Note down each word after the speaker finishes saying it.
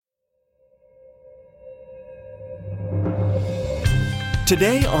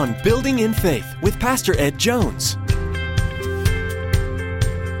Today on Building in Faith with Pastor Ed Jones.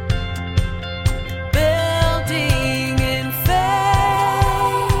 Building in Faith.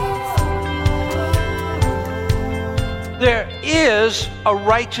 There is a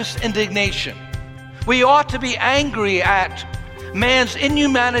righteous indignation. We ought to be angry at man's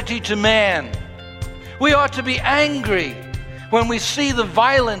inhumanity to man. We ought to be angry when we see the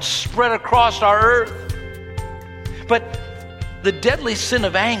violence spread across our earth. But the deadly sin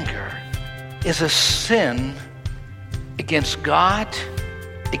of anger is a sin against God,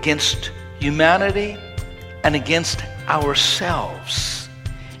 against humanity, and against ourselves.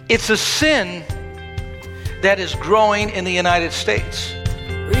 It's a sin that is growing in the United States.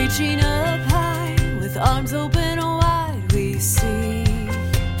 Reaching up high with arms open wide, we see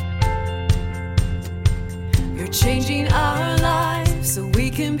you're changing our lives so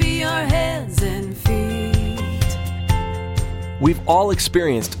we can be your hands and feet. We've all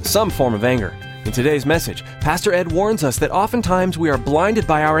experienced some form of anger. In today's message, Pastor Ed warns us that oftentimes we are blinded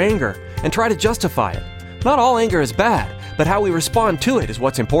by our anger and try to justify it. Not all anger is bad, but how we respond to it is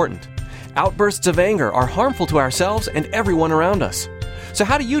what's important. Outbursts of anger are harmful to ourselves and everyone around us. So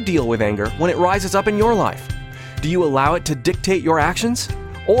how do you deal with anger when it rises up in your life? Do you allow it to dictate your actions?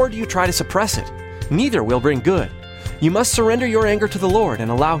 Or do you try to suppress it? Neither will bring good. You must surrender your anger to the Lord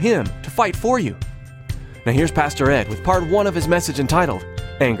and allow Him to fight for you. Now here's Pastor Ed with part 1 of his message entitled,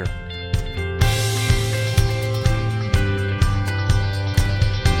 Anger.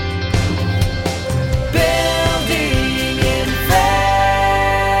 Building in Faith.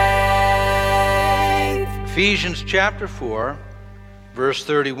 Ephesians chapter 4, verse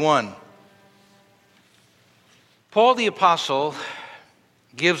 31. Paul the Apostle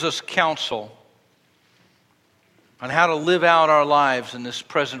gives us counsel on how to live out our lives in this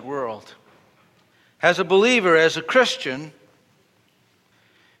present world. As a believer, as a Christian,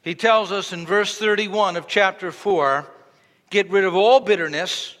 he tells us in verse 31 of chapter 4, get rid of all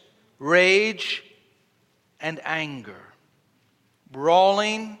bitterness, rage, and anger,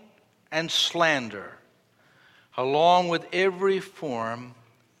 brawling and slander, along with every form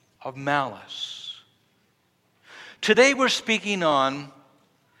of malice. Today we're speaking on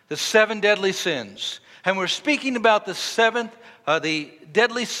the 7 deadly sins, and we're speaking about the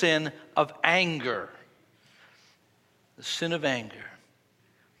deadly sin of anger. The sin of anger.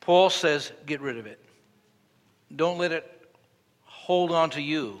 Paul says, get rid of it. Don't let it hold on to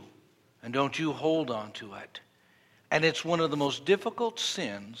you, and don't you hold on to it. And it's one of the most difficult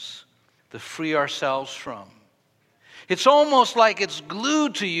sins to free ourselves from. It's almost like it's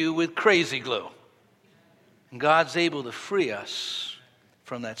glued to you with crazy glue. And God's able to free us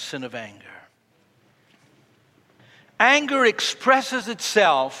from that sin of anger. Anger expresses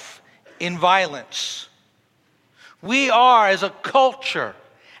itself in violence. We are, as a culture,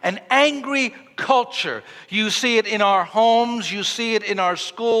 an angry culture. You see it in our homes, you see it in our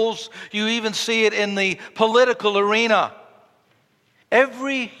schools, you even see it in the political arena.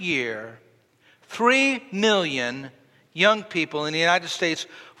 Every year, 3 million young people in the United States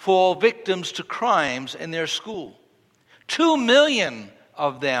fall victims to crimes in their school. 2 million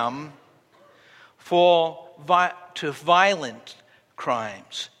of them fall to violent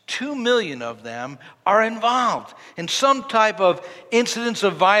crimes. 2 million of them are involved in some type of incidents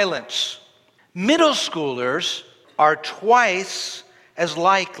of violence. Middle schoolers are twice as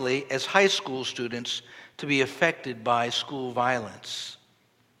likely as high school students to be affected by school violence.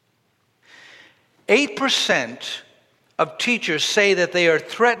 8% of teachers say that they are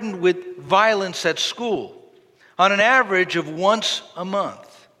threatened with violence at school on an average of once a month.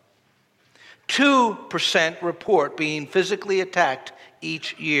 2% report being physically attacked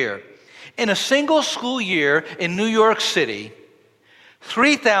each year. In a single school year in New York City,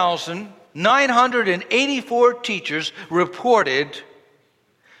 3,984 teachers reported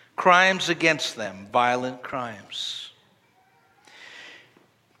crimes against them, violent crimes.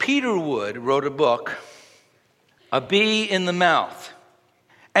 Peter Wood wrote a book, A Bee in the Mouth,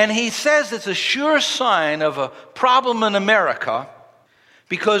 and he says it's a sure sign of a problem in America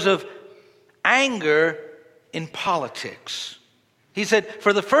because of anger in politics. He said,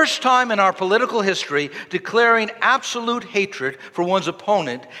 for the first time in our political history, declaring absolute hatred for one's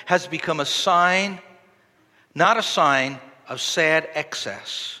opponent has become a sign, not a sign of sad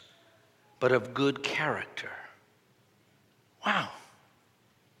excess, but of good character. Wow.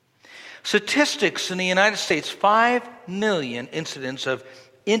 Statistics in the United States, 5 million incidents of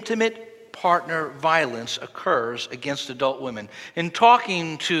intimate partner violence occurs against adult women. In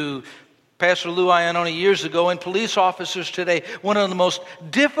talking to Pastor Lou Iannone years ago, and police officers today, one of the most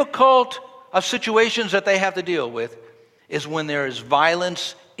difficult of situations that they have to deal with is when there is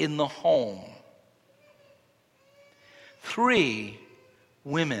violence in the home. 3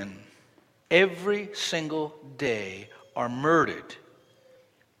 women every single day are murdered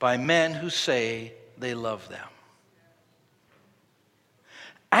by men who say they love them.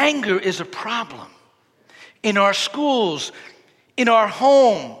 Anger is a problem in our schools, in our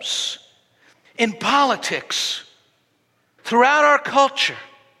homes, in politics, throughout our culture.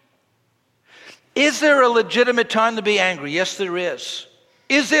 Is there a legitimate time to be angry? Yes, there is.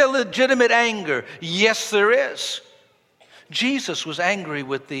 Is there legitimate anger? Yes, there is. Jesus was angry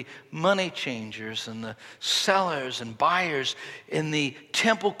with the money changers and the sellers and buyers in the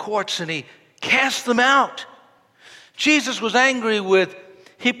temple courts, and he cast them out. Jesus was angry with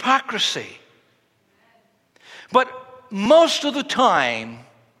hypocrisy. But most of the time,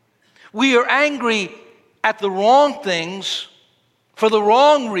 we are angry at the wrong things, for the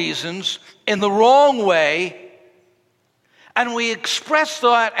wrong reasons, in the wrong way, and we express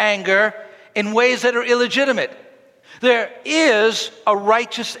that anger in ways that are illegitimate. There is a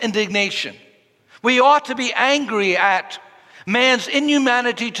righteous indignation. We ought to be angry at man's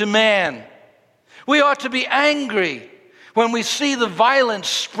inhumanity to man. We ought to be angry when we see the violence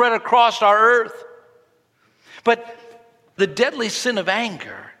spread across our earth. But the deadly sin of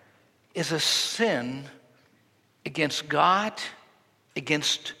anger is a sin against God,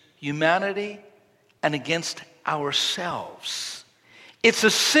 against humanity, and against ourselves. It's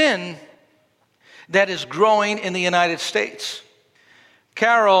a sin that is growing in the United States.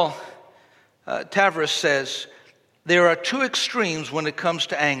 Carol Tavris says, there are 2 extremes when it comes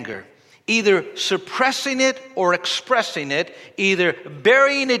to anger. Either suppressing it or expressing it, either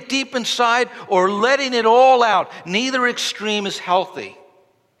burying it deep inside or letting it all out. Neither extreme is healthy.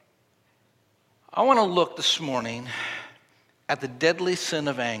 I want to look this morning at the deadly sin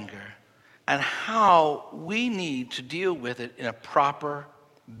of anger and how we need to deal with it in a proper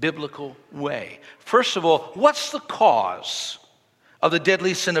biblical way. First of all, what's the cause of the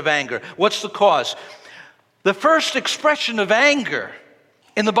deadly sin of anger? What's the cause? The first expression of anger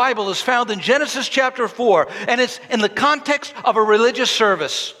in the Bible is found in Genesis chapter 4, and it's in the context of a religious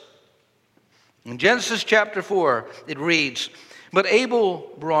service. In Genesis chapter 4, it reads, "But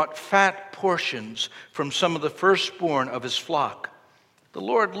Abel brought fat portions from some of the firstborn of his flock. The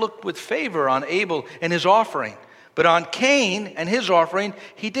Lord looked with favor on Abel and his offering, but on Cain and his offering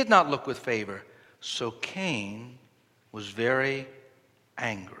he did not look with favor. So Cain was very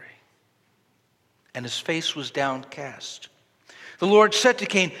angry, and his face was downcast. The Lord said to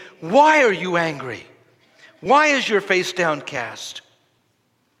Cain, 'Why are you angry? Why is your face downcast?'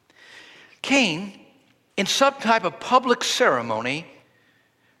 Cain, in some type of public ceremony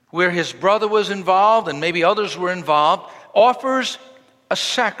where his brother was involved and maybe others were involved, offers a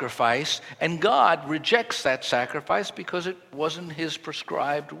sacrifice, and God rejects that sacrifice because it wasn't his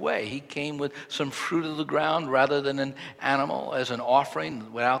prescribed way. He came with some fruit of the ground rather than an animal as an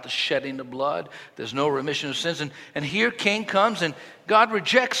offering without the shedding of blood. There's no remission of sins. And here Cain comes, and God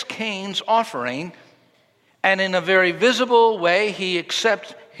rejects Cain's offering, and in a very visible way, he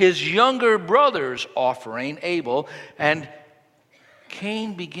accepts his younger brother's offering, Abel, and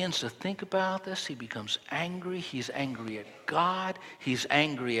Cain begins to think about this. He becomes angry. He's angry at God. He's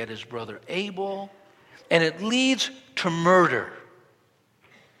angry at his brother Abel. And it leads to murder.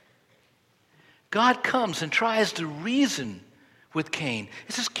 God comes and tries to reason with Cain.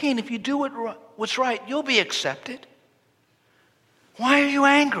 He says, "Cain, if you do what's right, you'll be accepted. Why are you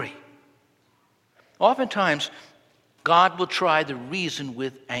angry?" Oftentimes, God will try to reason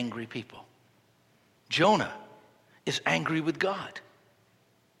with angry people. Jonah is angry with God,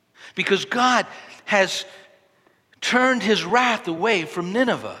 because God has turned his wrath away from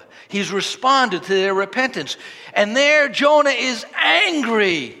Nineveh. He's responded to their repentance. And there Jonah is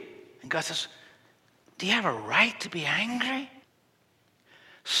angry. And God says, "Do you have a right to be angry?"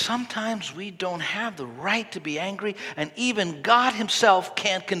 Sometimes we don't have the right to be angry, and even God himself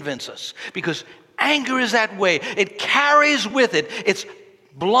can't convince us, because anger is that way. It carries with it its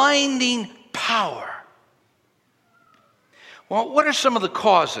blinding power. Well, what are some of the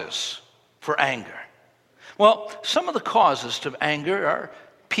causes for anger? Well, some of the causes to anger are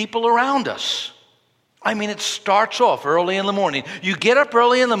people around us. I mean, it starts off early in the morning. You get up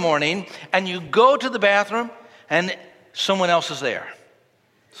early in the morning and you go to the bathroom and someone else is there.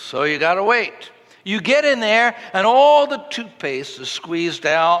 So you got to wait. You get in there and all the toothpaste is squeezed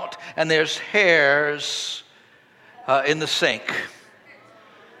out and there's hairs in the sink.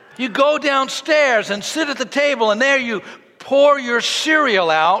 You go downstairs and sit at the table, and there you pour your cereal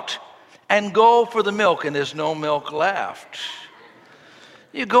out and go for the milk, and there's no milk left.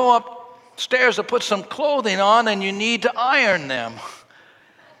 You go upstairs to put some clothing on and you need to iron them.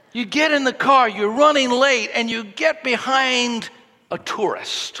 You get in the car, you're running late, and you get behind a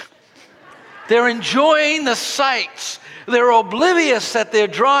tourist. They're enjoying the sights. They're oblivious that they're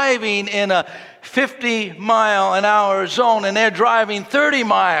driving in a 50-mile-an-hour zone, and they're driving 30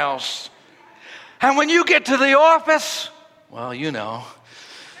 miles. And when you get to the office, well, you know,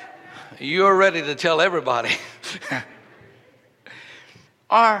 you're ready to tell everybody.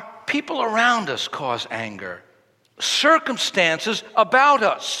 Our people around us cause anger. Circumstances about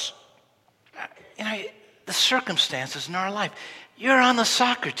us. You know, the circumstances in our life. You're on the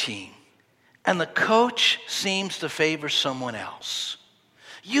soccer team, and the coach seems to favor someone else.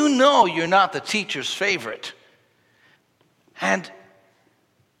 You know you're not the teacher's favorite. And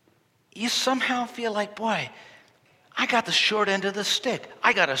you somehow feel like, boy, I got the short end of the stick.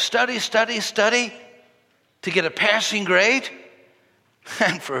 I got to study to get a passing grade.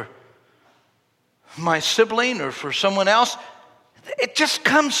 And for my sibling or for someone else, it just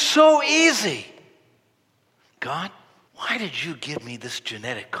comes so easy. God, why did you give me this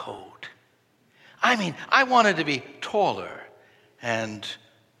genetic code? I mean, I wanted to be taller and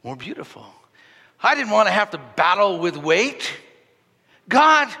more beautiful. I didn't want to have to battle with weight.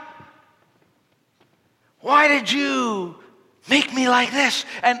 God, why did you make me like this?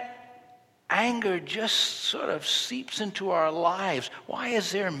 And anger just sort of seeps into our lives. Why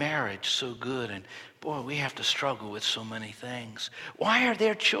is their marriage so good? And boy, we have to struggle with so many things. Why are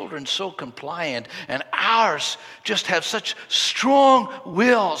their children so compliant and ours just have such strong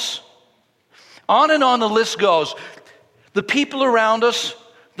wills? On and on the list goes. The people around us,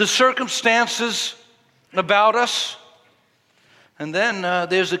 the circumstances about us, and then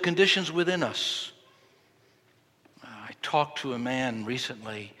there's the conditions within us. I talked to a man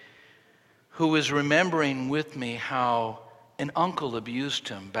recently who was remembering with me how an uncle abused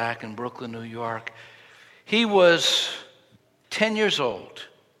him back in Brooklyn, New York. He was 10 years old,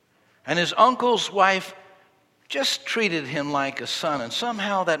 and his uncle's wife just treated him like a son, and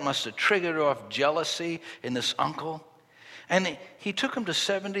somehow that must have triggered off jealousy in this uncle. And he took him to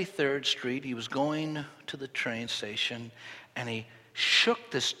 73rd Street. He was going to the train station, and he shook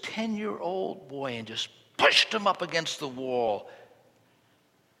this 10-year-old boy and just pushed him up against the wall.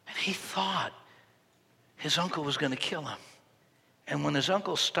 And he thought his uncle was going to kill him. And when his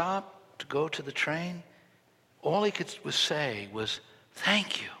uncle stopped to go to the train, all he could say was,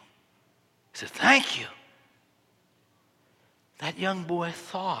 "Thank you." He said, "Thank you." That young boy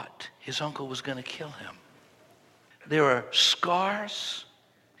thought his uncle was going to kill him. There are scars,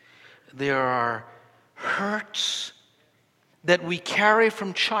 there are hurts that we carry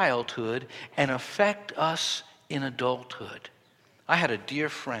from childhood and affect us in adulthood. I had a dear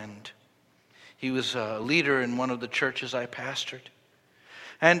friend. He was a leader in one of the churches I pastored.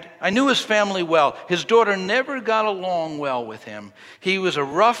 And I knew his family well. His daughter never got along well with him. He was a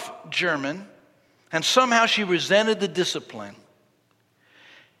rough German, and somehow she resented the discipline.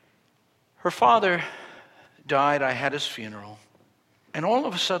 Her father died. I had his funeral. And all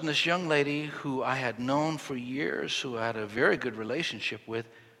of a sudden, this young lady who I had known for years, who I had a very good relationship with,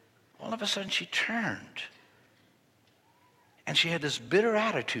 all of a sudden she turned. And she had this bitter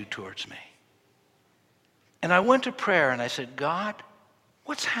attitude towards me. And I went to prayer and I said, "God,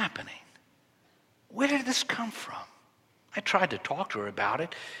 what's happening? Where did this come from?" I tried to talk to her about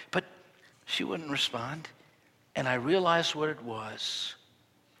it, but she wouldn't respond. And I realized what it was.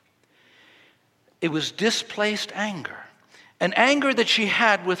 It was displaced anger. An anger that she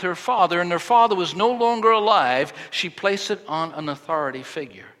had with her father, and her father was no longer alive. She placed it on an authority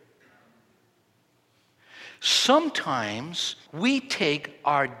figure. Sometimes we take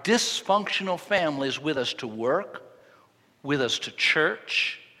our dysfunctional families with us to work, with us to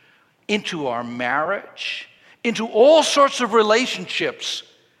church, into our marriage, into all sorts of relationships.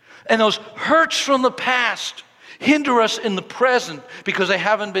 And those hurts from the past hinder us in the present because they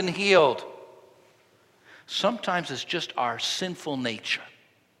haven't been healed. Sometimes it's just our sinful nature.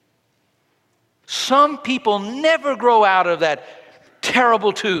 Some people never grow out of that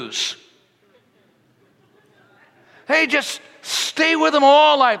terrible twos. They just stay with them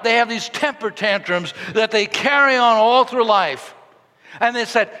all life. They have these temper tantrums that they carry on all through life. And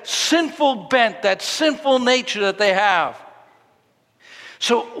it's that sinful bent, that sinful nature that they have.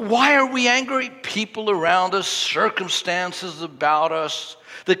 So why are we angry? People around us, circumstances about us,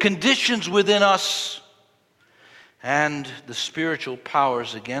 the conditions within us, and the spiritual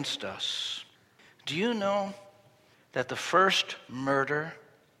powers against us. Do you know that the first murder,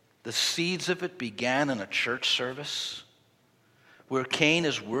 the seeds of it began in a church service where Cain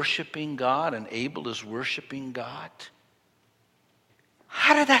is worshiping God and Abel is worshiping God?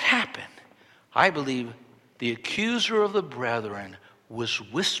 How did that happen? I believe the accuser of the brethren was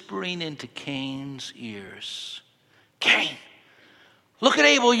whispering into Cain's ears, Cain, look at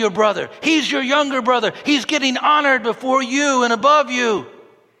Abel, your brother. He's your younger brother. He's getting honored before you and above you.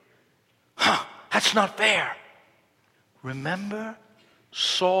 That's not fair. Remember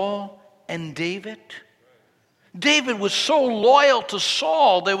Saul and David? David was so loyal to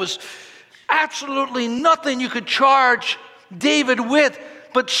Saul, there was absolutely nothing you could charge David with.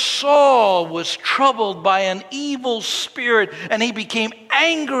 But Saul was troubled by an evil spirit, and he became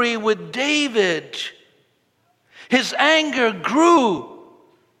angry with David. His anger grew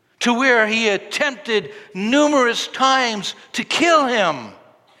to where he attempted numerous times to kill him.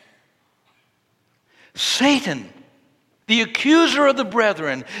 Satan, the accuser of the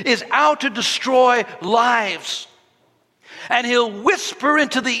brethren, is out to destroy lives. And he'll whisper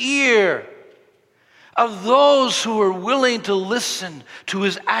into the ear of those who are willing to listen to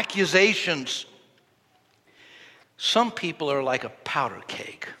his accusations. Some people are like a powder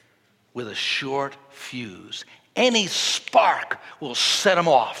keg with a short fuse. Any spark will set them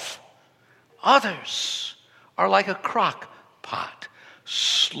off. Others are like a crock pot,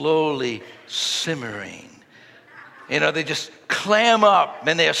 slowly simmering. They just clam up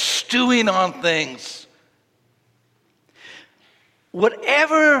and they're stewing on things.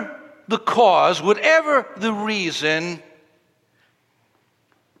 Whatever the cause, whatever the reason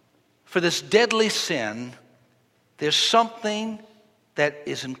for this deadly sin, there's something that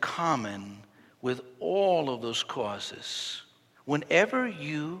is in common with all of those causes. Whenever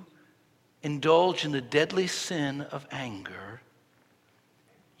you indulge in the deadly sin of anger,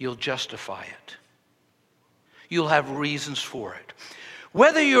 you'll justify it. You'll have reasons for it.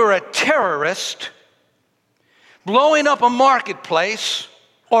 Whether you're a terrorist blowing up a marketplace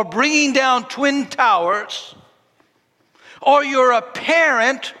or bringing down twin towers, or you're a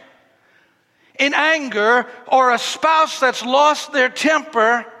parent in anger, or a spouse that's lost their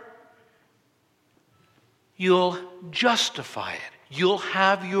temper, you'll justify it. You'll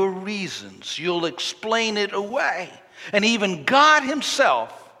have your reasons. You'll explain it away. And even God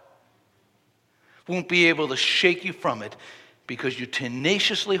himself won't be able to shake you from it because you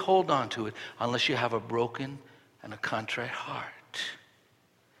tenaciously hold on to it unless you have a broken and a contrite heart.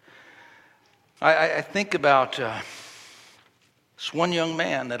 I think about this one young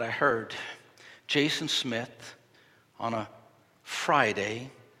man that I heard, Jason Smith, on a Friday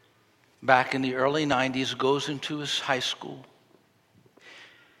back in the early 90s, goes into his high school.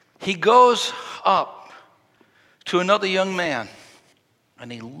 He goes up to another young man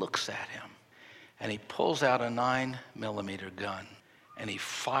and he looks at him and he pulls out a 9mm gun and he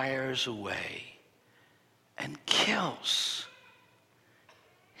fires away and kills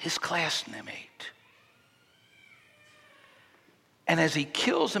his classmate. And as he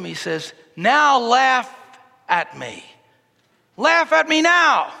kills him, he says, "Now laugh at me. Laugh at me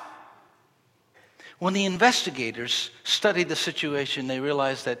now." When the investigators studied the situation, they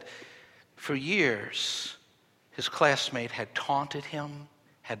realized that for years, his classmate had taunted him,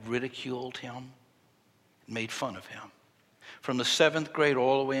 had ridiculed him, made fun of him. From the 7th grade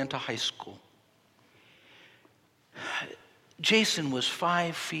all the way into high school. Jason was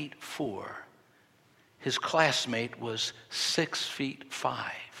 5'4". His classmate was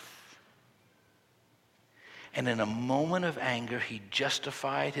 6'5". And in a moment of anger, he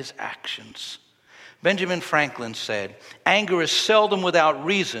justified his actions. Benjamin Franklin said, "Anger is seldom without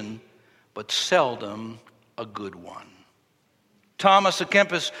reason, but seldom a good one." Thomas à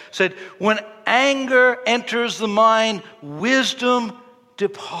Kempis said, "When anger enters the mind, wisdom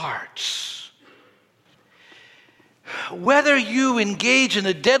departs." Whether you engage in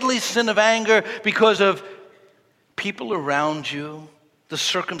the deadly sin of anger because of people around you, the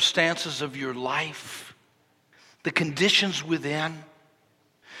circumstances of your life, the conditions within,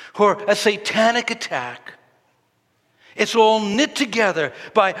 or a satanic attack, it's all knit together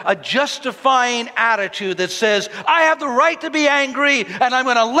by a justifying attitude that says, I have the right to be angry, and I'm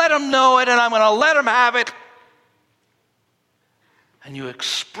going to let them know it, and I'm going to let them have it. And you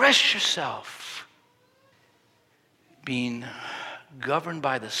express yourself being governed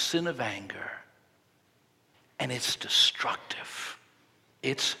by the sin of anger, and it's destructive.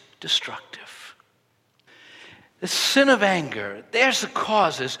 It's destructive. The sin of anger, there's the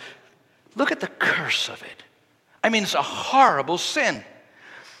causes. Look at the curse of it. I mean, it's a horrible sin.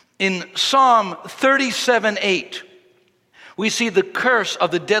 In Psalm 37:8, we see the curse of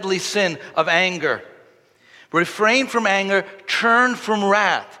the deadly sin of anger. Refrain from anger, turn from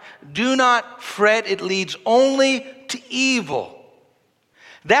wrath. Do not fret, it leads only to evil.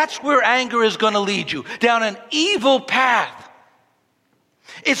 That's where anger is going to lead you, down an evil path.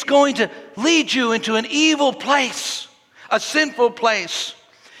 It's going to lead you into an evil place, a sinful place.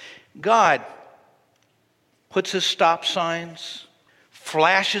 God puts his stop signs,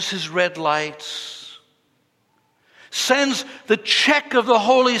 flashes his red lights, sends the check of the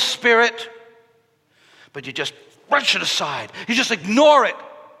Holy Spirit, but you just brush it aside. You just ignore it.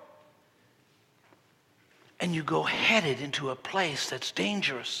 And you go headed into a place that's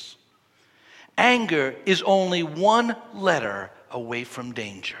dangerous. Anger is only one letter away from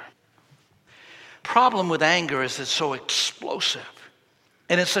danger. Problem with anger is it's so explosive.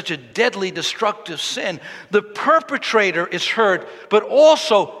 And it's such a deadly, destructive sin. The perpetrator is hurt, but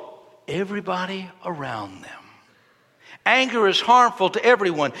also everybody around them. Anger is harmful to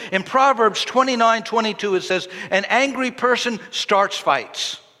everyone. In Proverbs 29:22, it says, an angry person starts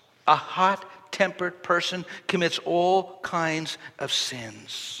fights. A hot-tempered person commits all kinds of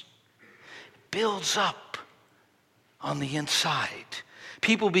sins. Builds up on the inside.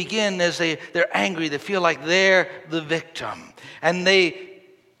 People begin as they're angry, they feel like they're the victim. And they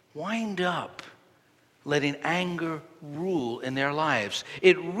wind up letting anger rule in their lives.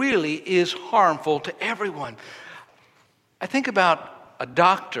 It really is harmful to everyone. I think about a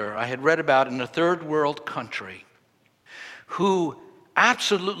doctor I had read about in a third world country who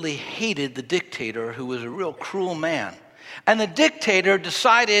absolutely hated the dictator, who was a real cruel man. And the dictator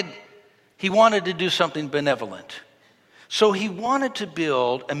decided he wanted to do something benevolent. So he wanted to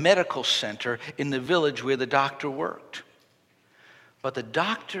build a medical center in the village where the doctor worked. But the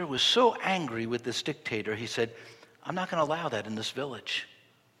doctor was so angry with this dictator, he said, I'm not going to allow that in this village.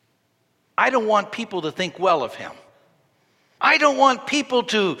 I don't want people to think well of him. I don't want people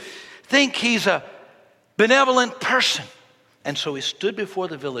to think he's a benevolent person. And so he stood before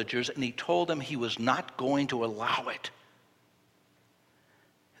the villagers and he told them he was not going to allow it.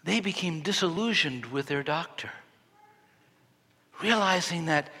 They became disillusioned with their doctor, realizing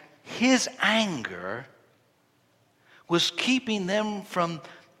that his anger was keeping them from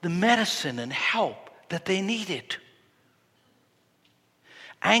the medicine and help that they needed.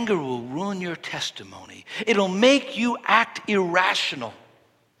 Anger will ruin your testimony. It'll make you act irrational.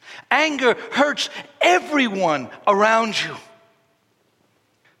 Anger hurts everyone around you.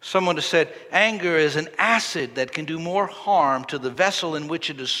 Someone has said, anger is an acid that can do more harm to the vessel in which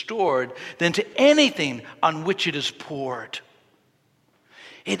it is stored than to anything on which it is poured.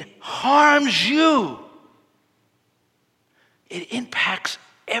 It harms you. It impacts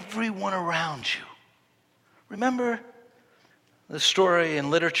everyone around you. Remember the story in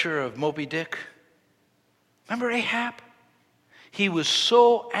literature of Moby Dick? Remember Ahab? He was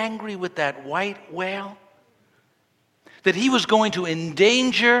so angry with that white whale that he was going to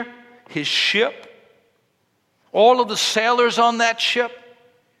endanger his ship, all of the sailors on that ship.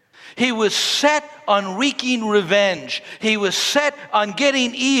 He was set on wreaking revenge. He was set on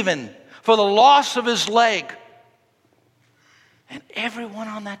getting even for the loss of his leg. And everyone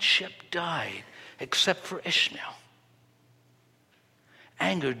on that ship died except for Ishmael.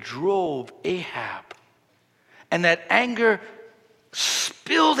 Anger drove Ahab, and that anger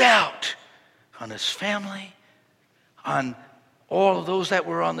spilled out on his family, on all of those that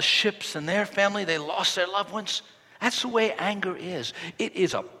were on the ships and their family. They lost their loved ones. That's the way anger is. It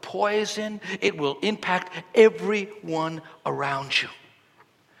is a poison. It will impact everyone around you.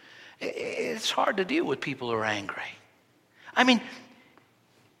 It's hard to deal with people who are angry. I mean,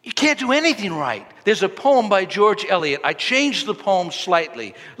 you can't do anything right. There's a poem by George Eliot. I changed the poem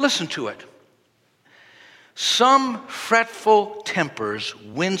slightly. Listen to it. Some fretful tempers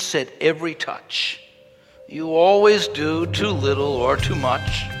wince at every touch. You always do too little or too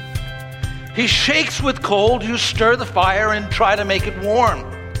much. He shakes with cold, you stir the fire and try to make it warm.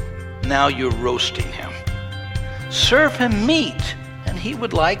 Now you're roasting him. Serve him meat, and he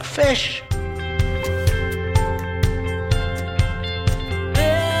would like fish.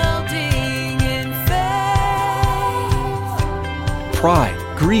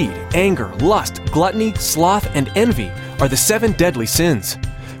 Pride, greed, anger, lust, gluttony, sloth, and envy are the 7 deadly sins.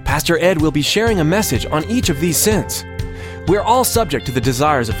 Pastor Ed will be sharing a message on each of these sins. We're all subject to the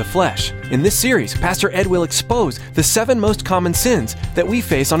desires of the flesh. In this series, Pastor Ed will expose the 7 most common sins that we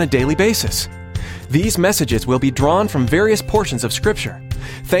face on a daily basis. These messages will be drawn from various portions of Scripture.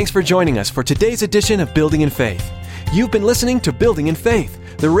 Thanks for joining us for today's edition of Building in Faith. You've been listening to Building in Faith,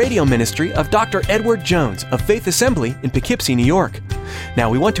 the radio ministry of Dr. Edward Jones of Faith Assembly in Poughkeepsie, New York. Now,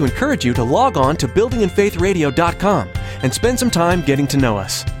 we want to encourage you to log on to buildinginfaithradio.com and spend some time getting to know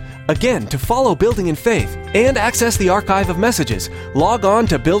us. Again, to follow Building in Faith and access the archive of messages, log on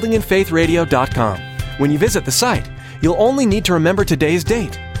to buildinginfaithradio.com. When you visit the site, you'll only need to remember today's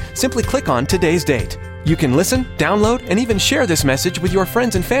date. Simply click on today's date. You can listen, download, and even share this message with your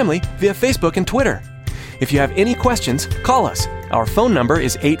friends and family via Facebook and Twitter. If you have any questions, call us. Our phone number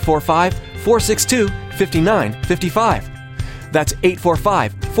is 845-462-5955. That's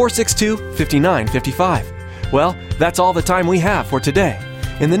 845-462-5955. Well, that's all the time we have for today.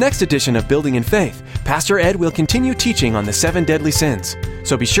 In the next edition of Building in Faith, Pastor Ed will continue teaching on the 7 deadly sins.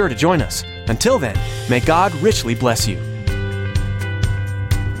 So be sure to join us. Until then, may God richly bless you.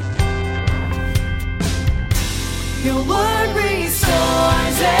 Your word restores.